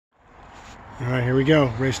All right, here we go.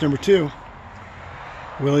 Race number 2.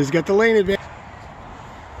 Willie's got the lane advantage.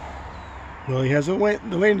 Willie has the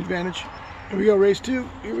lane advantage. Here we go, race 2.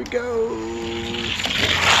 Here we go.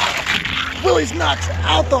 Willie's knocks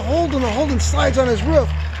out the Holden. The Holden slides on his roof.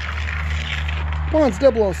 Bonds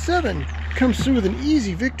 007 comes through with an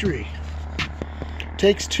easy victory.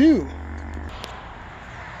 Takes 2.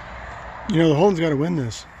 You know, the Holden's got to win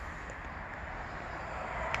this.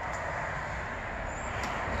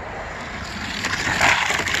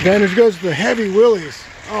 Advantage goes to the heavy Willies.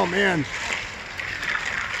 Oh man,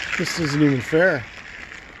 this isn't even fair.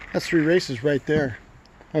 That's 3 races right there.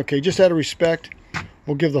 Okay, just out of respect,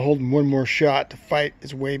 we'll give the Holden one more shot to fight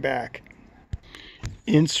his way back.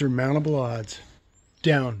 Insurmountable odds.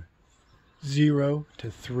 Down 0 to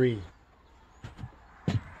 3.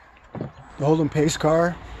 The Holden pace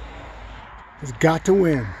car has got to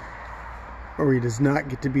win, or he does not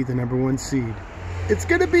get to be the #1 seed. It's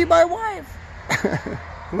gonna be my wife.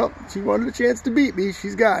 Well, she wanted a chance to beat me.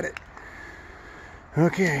 She's got it.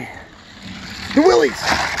 Okay. The Willies!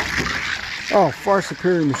 Oh, far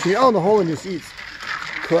superior machine. Oh, the Holden just eats.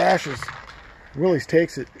 Crashes. Willies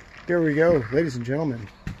takes it. There we go, ladies and gentlemen.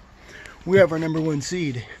 We have our #1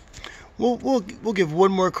 seed. We'll give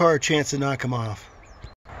one more car a chance to knock him off.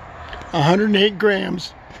 108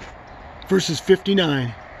 grams versus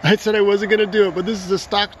 59. I said I wasn't going to do it, but this is a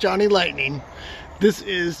stock Johnny Lightning. This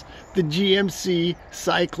is the GMC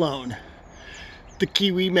Cyclone, the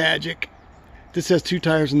Kiwi Magic. This has 2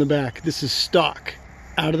 tires in the back. This is stock,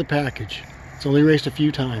 out of the package. It's only raced a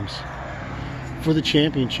few times for the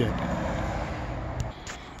championship.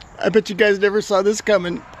 I bet you guys never saw this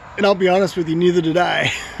coming, and I'll be honest with you, neither did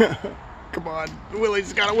I. Come on,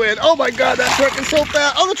 Willie's got to win. Oh my God, that truck is so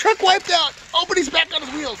fast. Oh, the truck wiped out. Oh, but he's back on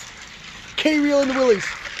his wheels. K-reel into Willie's.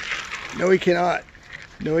 No, he cannot.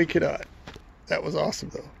 No, he cannot. That was awesome,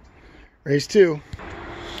 though. Race 2.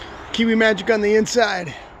 Kiwi Magic on the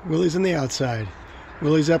inside. Willie's on the outside.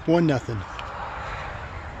 Willie's up 1-0.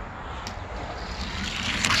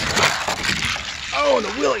 Oh, and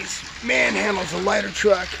the Willie's manhandles a lighter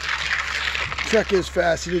truck. Truck is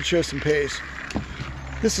fast. He did show some pace.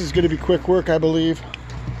 This is going to be quick work, I believe.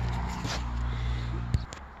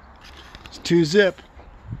 It's 2-zip.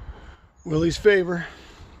 Willie's favor.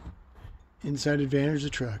 Inside advantage of the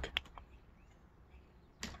truck.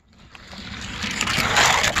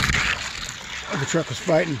 Oh, the truck was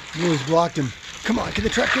fighting. Willie's blocked him. Come on, can the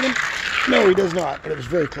truck get him? No, he does not, but it was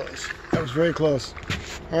very close. That was very close.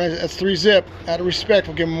 All right, that's 3-zip. Out of respect,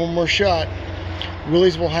 we'll give him one more shot.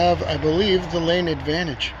 Willie's will have, I believe, the lane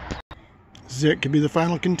advantage. Zip could be the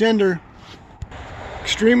final contender.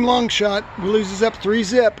 Extreme long shot. Willie's is up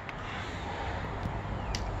 3-zip.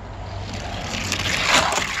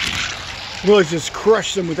 Willie's just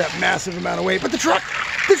crushed him with that massive amount of weight. But the truck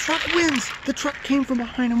wins. The truck came from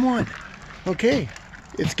behind and won. Okay,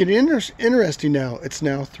 it's getting interesting now. It's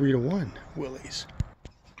now 3-1 Willie's.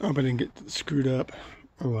 Oh, but I didn't get screwed up.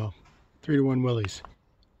 Oh well, 3-1 Willie's.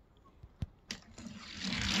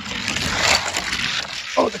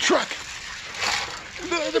 Oh, the truck!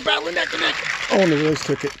 They're battling neck to neck. Oh, and the Willie's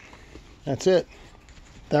took it. That's it.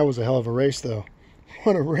 That was a hell of a race, though.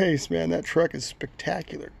 What a race, man. That truck is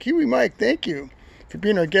spectacular. Kiwi Mike, thank you for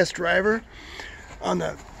being our guest driver on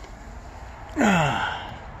the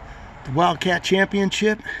Wildcat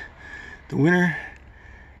Championship. The winner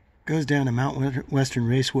goes down to Mount Western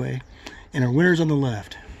Raceway, and our winner's on the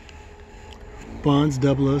left. Bonds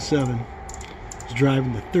 007 is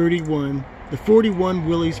driving the 41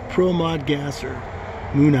 Willie's Pro Mod Gasser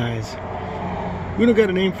Moon Eyes. We don't got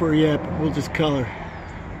a name for her yet, but we'll just call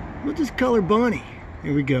her Bonnie.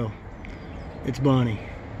 Here we go. It's Bonnie.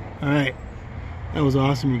 All right, that was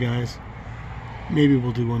awesome, you guys. Maybe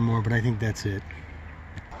we'll do one more, but I think that's it.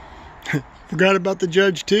 Forgot about the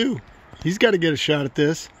judge too. He's got to get a shot at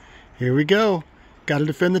this. Here we go. Got to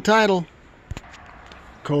defend the title.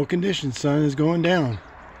 Cold conditions, sun is going down.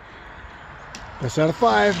 Best out of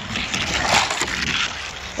 5.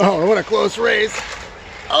 Oh, what a close race.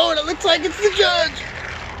 Oh, and it looks like it's the judge.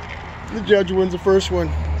 The judge wins the first one.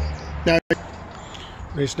 Now,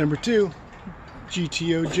 race number 2.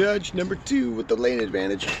 GTO judge number 2 with the lane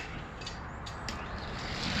advantage.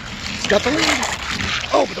 He's got the lead.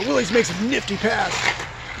 Oh, but the Willie's makes a nifty pass.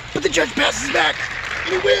 But the judge passes back,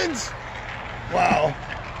 and he wins. Wow.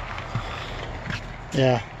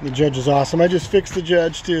 Yeah, the judge is awesome. I just fixed the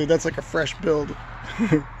judge too. That's like a fresh build.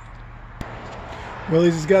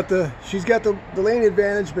 Willie's has got she's got the lane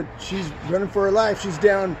advantage, but she's running for her life. She's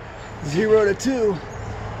down 0 to 2.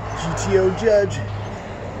 GTO judge,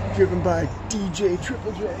 driven by DJ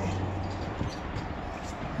Triple J.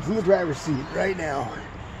 He's in the driver's seat right now.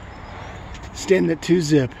 Standing at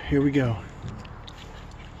 2-zip. Here we go.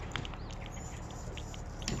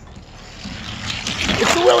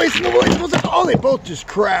 It's the Willies and the Willies. Oh, they both just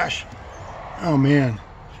crash. Oh, man.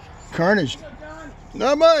 Carnage.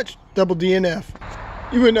 Not much. Double DNF.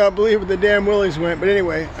 You would not believe where the damn Willies went. But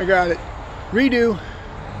anyway, I got it. Redo.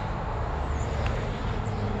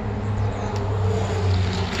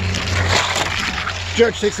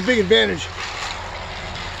 Judge takes a big advantage.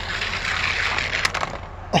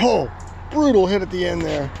 Oh, brutal hit at the end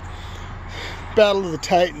there. Battle of the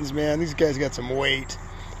Titans, man. These guys got some weight.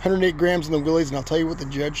 108 grams in the Willies, and I'll tell you what the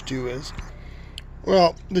Judge 2 is.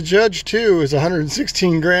 Well, the Judge 2 is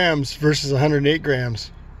 116 grams versus 108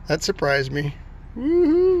 grams. That surprised me.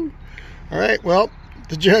 Woohoo! All right, well,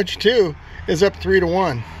 the Judge 2 is up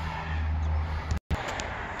 3-1.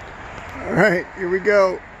 All right, here we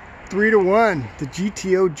go. 3-1. The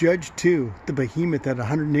GTO Judge 2, the behemoth at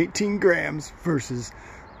 118 grams versus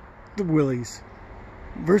the Willies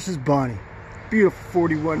versus Bonnie. Beautiful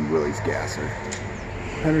 41 Willies gasser.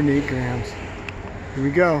 108 grams. Here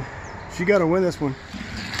we go. She got to win this one.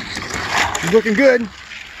 She's looking good.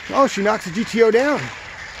 Oh, she knocks the GTO down.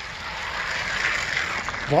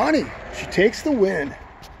 Bonnie, she takes the win.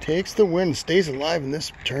 Takes the win. Stays alive in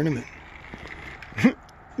this tournament.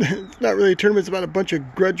 It's not really a tournament. It's about a bunch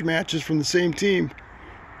of grudge matches from the same team.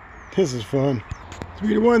 This is fun.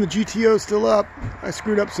 3-1. The GTO is still up. I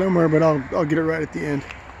screwed up somewhere, but I'll get it right at the end.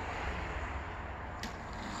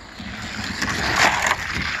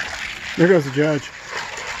 There goes the Judge.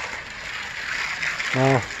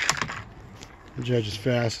 Oh, the Judge is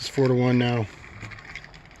fast. It's 4-1 now.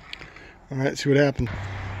 All right, let's see what happened.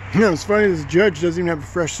 You know, it's funny, this Judge doesn't even have a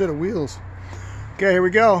fresh set of wheels. Okay, here we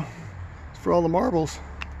go. It's for all the marbles.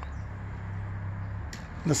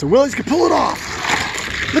 Now, so Willies can pull it off.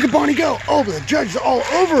 Look at Bonnie go. Oh, but the Judge is all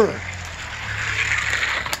over her.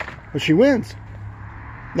 But she wins.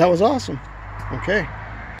 That was awesome. Okay.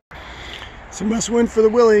 It's a must win for the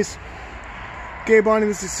Willies. Okay, Bonnie,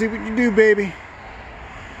 let's see what you do, baby.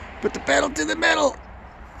 Put the pedal to the metal.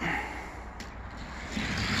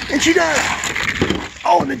 And she does.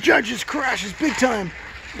 Oh, and the Judge just crashes big time.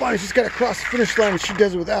 Bonnie's just got to cross the finish line, and she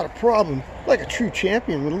does it without a problem. Like a true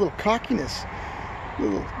champion with a little cockiness.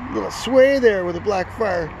 Little sway there with a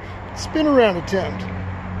Blackfire spin around attempt.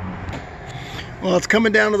 Well, it's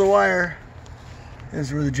coming down to the wire.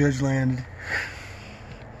 That's where the Judge landed.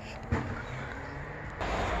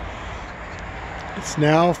 It's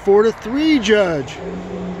now 4-3, Judge.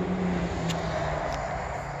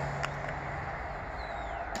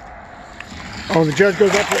 Oh, the Judge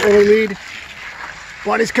goes up for early lead.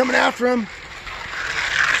 Bonnie's coming after him.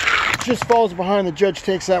 Just falls behind. The Judge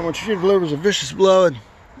takes that one. She delivers a vicious blow, and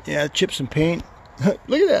yeah, it chips some paint.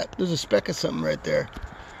 Look at that. There's a speck of something right there.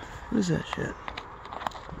 What is that shit?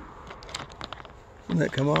 Where'd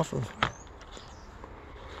that come off of?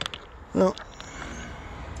 Well,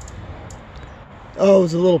 oh, it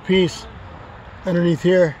was a little piece underneath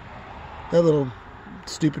here. That little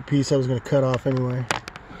stupid piece I was going to cut off anyway.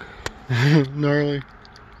 Gnarly.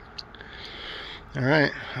 All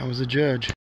right, I was the Judge.